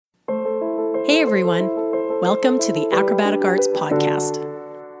Hey everyone, welcome to the Acrobatic Arts Podcast.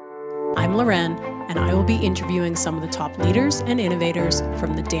 I'm Loren, and I will be interviewing some of the top leaders and innovators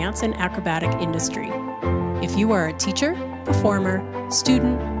from the dance and acrobatic industry. If you are a teacher, performer,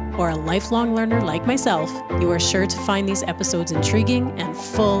 student, or a lifelong learner like myself, you are sure to find these episodes intriguing and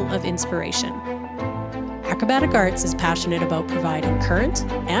full of inspiration. Acrobatic Arts is passionate about providing current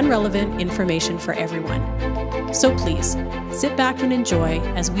and relevant information for everyone. So please, sit back and enjoy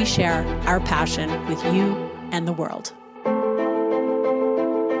as we share our passion with you and the world.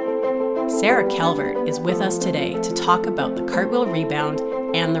 Sarah Calvert is with us today to talk about the cartwheel rebound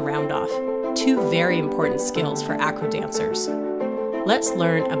and the roundoff, two very important skills for acro dancers. Let's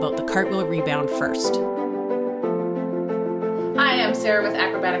learn about the cartwheel rebound first. Hi, I'm Sarah with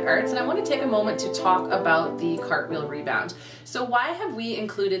Acrobatic Arts, and I want to take a moment to talk about the cartwheel rebound. So why have we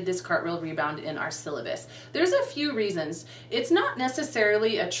included this cartwheel rebound in our syllabus? There's a few reasons. It's not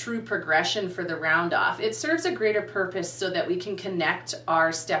necessarily a true progression for the roundoff. It serves a greater purpose so that we can connect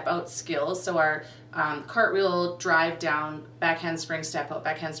our step out skills, so our cartwheel, drive down, back handspring, step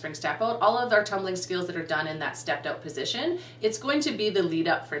out, all of our tumbling skills that are done in that stepped out position, it's going to be the lead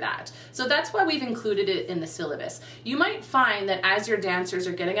up for that. So that's why we've included it in the syllabus. You might find that as your dancers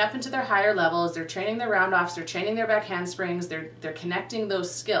are getting up into their higher levels, they're training their roundoffs, they're training their back handsprings, they're connecting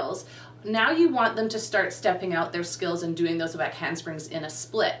those skills. Now you want them to start stepping out their skills and doing those back handsprings in a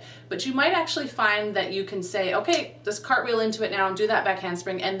split. But you might actually find that you can say, okay, just cartwheel into it now and do that back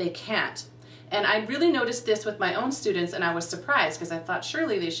handspring, and they can't. And I really noticed this with my own students, and I was surprised because I thought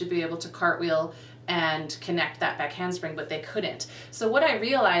surely they should be able to cartwheel and connect that back handspring, but they couldn't. So what I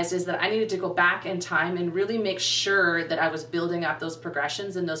realized is that I needed to go back in time and really make sure that I was building up those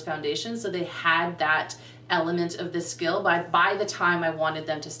progressions and those foundations so they had that element of the skill by the time I wanted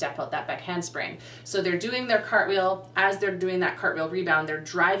them to step out that back handspring. So they're doing their cartwheel. As they're doing that cartwheel rebound, they're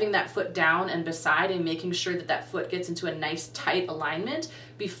driving that foot down and beside and making sure that that foot gets into a nice tight alignment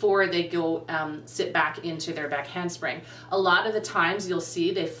before they go sit back into their back handspring. A lot of the times you'll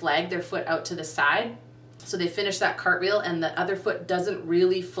see they flag their foot out to the side. So they finish that cartwheel and the other foot doesn't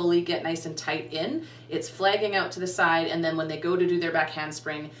really fully get nice and tight in. It's flagging out to the side, and then when they go to do their back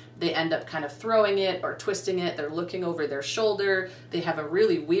handspring, they end up kind of throwing it or twisting it. They're looking over their shoulder. They have a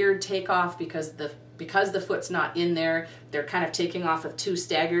really weird takeoff because the foot's not in there. They're kind of taking off of two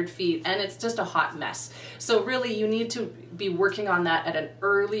staggered feet, and it's just a hot mess. So really you need to be working on that at an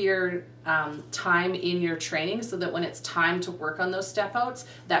earlier time in your training so that when it's time to work on those step outs,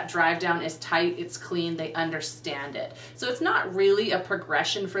 that drive down is tight, it's clean, they understand it. So it's not really a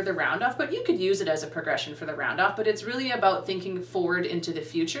progression for the roundoff, but you could use it as a progression for the roundoff, but it's really about thinking forward into the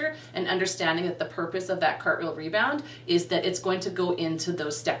future and understanding that the purpose of that cartwheel rebound is that it's going to go into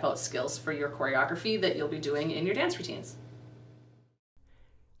those step out skills for your choreography that you'll be doing in your dance routines.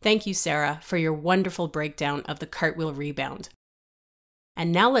 Thank you, Sarah, for your wonderful breakdown of the cartwheel rebound.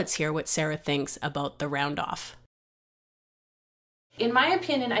 And now let's hear what Sarah thinks about the roundoff. In my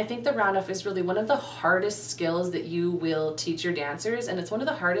opinion, I think the roundoff is really one of the hardest skills that you will teach your dancers, and it's one of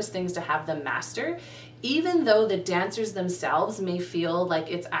the hardest things to have them master, even though the dancers themselves may feel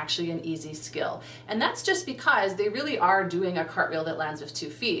like it's actually an easy skill. And that's just because they really are doing a cartwheel that lands with 2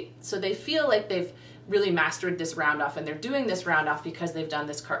 feet. So they feel like they've really mastered this roundoff, and they're doing this roundoff because they've done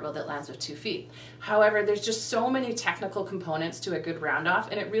this cartwheel that lands with 2 feet. However, there's just so many technical components to a good roundoff,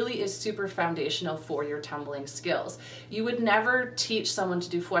 and it really is super foundational for your tumbling skills. You would never teach someone to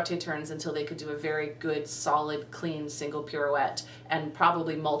do fouette turns until they could do a very good, solid, clean single pirouette and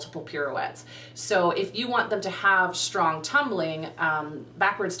probably multiple pirouettes. So if you want them to have strong tumbling,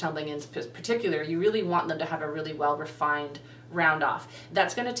 backwards tumbling in particular, you really want them to have a really well-refined roundoff.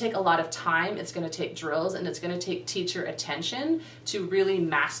 That's going to take a lot of time, it's going to take drills, and it's going to take teacher attention to really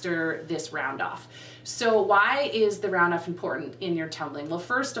master this roundoff. So why is the roundoff important in your tumbling? Well,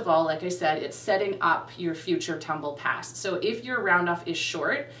 first of all, like I said, it's setting up your future tumble pass. So if your roundoff is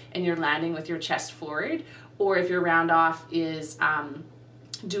short and you're landing with your chest forward, or if your roundoff is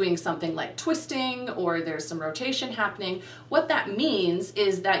doing something like twisting or there's some rotation happening, what that means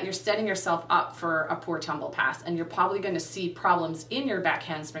is that you're setting yourself up for a poor tumble pass, and you're probably going to see problems in your back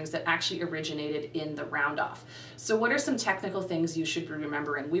handsprings that actually originated in the roundoff. So what are some technical things you should be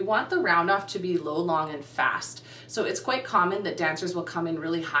remembering? We want the roundoff to be low, long, and fast. So it's quite common that dancers will come in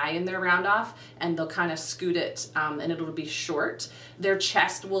really high in their roundoff and they'll kind of scoot it and it'll be short. Their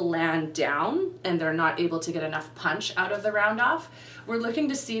chest will land down and they're not able to get enough punch out of the roundoff. We're looking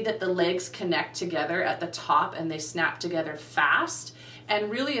to see that the legs connect together at the top and they snap together fast. And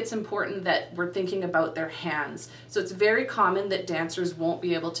really it's important that we're thinking about their hands. So it's very common that dancers won't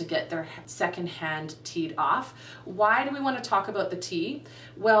be able to get their second hand teed off. Why do we want to talk about the tee?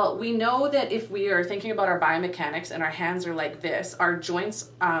 Well, we know that if we are thinking about our biomechanics and our hands are like this, our joints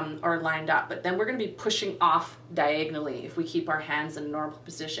are lined up, but then we're going to be pushing off diagonally if we keep our hands in a normal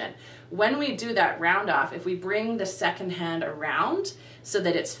position. When we do that round off, if we bring the second hand around so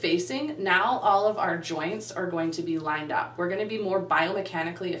that it's facing, now all of our joints are going to be lined up. We're going to be more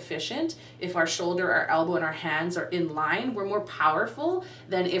biomechanically efficient if our shoulder, our elbow, and our hands are in line. We're more powerful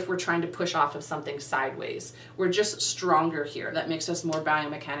than if we're trying to push off of something sideways. We're just stronger here. That makes us more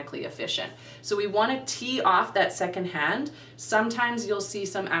biomechanically efficient. So we want to tee off that second hand. Sometimes you'll see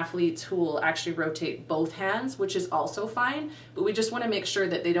some athletes who will actually rotate both hands, which is also fine, but we just want to make sure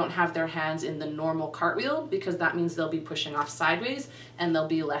that they don't have their hands in the normal cartwheel, because that means they'll be pushing off sideways and they'll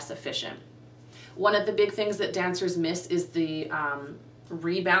be less efficient. One of the big things that dancers miss is the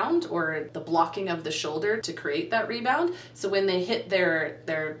rebound, or the blocking of the shoulder to create that rebound. So when they hit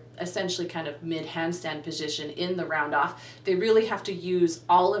their essentially kind of mid handstand position in the round off, they really have to use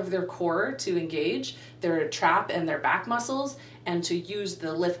all of their core to engage their trap and their back muscles, and to use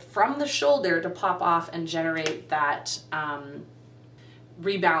the lift from the shoulder to pop off and generate that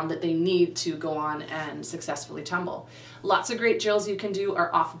rebound that they need to go on and successfully tumble. Lots of great drills you can do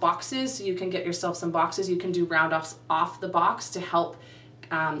are off boxes. So you can get yourself some boxes. You can do round offs off the box to help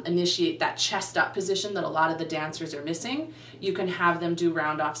initiate that chest up position that a lot of the dancers are missing. You can have them do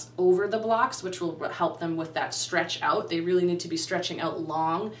round offs over the blocks, which will help them with that stretch out. They really need to be stretching out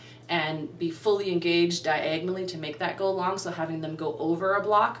long and be fully engaged diagonally to make that go long. So having them go over a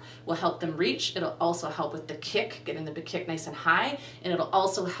block will help them reach. It'll also help with the kick, getting them to kick nice and high, and it'll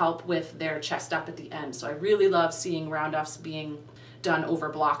also help with their chest up at the end. So I really love seeing round offs being done over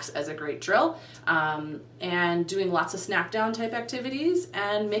blocks as a great drill, and doing lots of snap down type activities.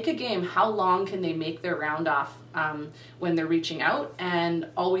 And make a game. How long can they make their round off when they're reaching out, and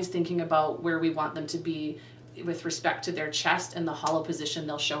always thinking about where we want them to be with respect to their chest and the hollow position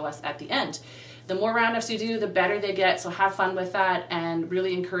they'll show us at the end. The more round offs you do, the better they get, so have fun with that, and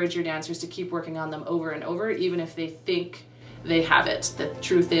really encourage your dancers to keep working on them over and over, even if they think they have it. The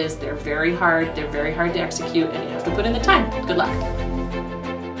truth is they're very hard to execute, and you have to put in the time. Good luck.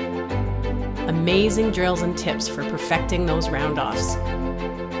 Amazing drills and tips for perfecting those round offs.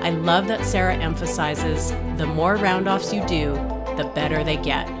 I love that Sarah emphasizes the more round offs you do, the better they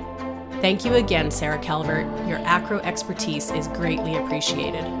get. Thank you again, Sarah Calvert. Your acro expertise is greatly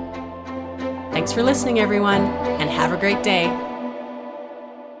appreciated. Thanks for listening, everyone, and have a great day.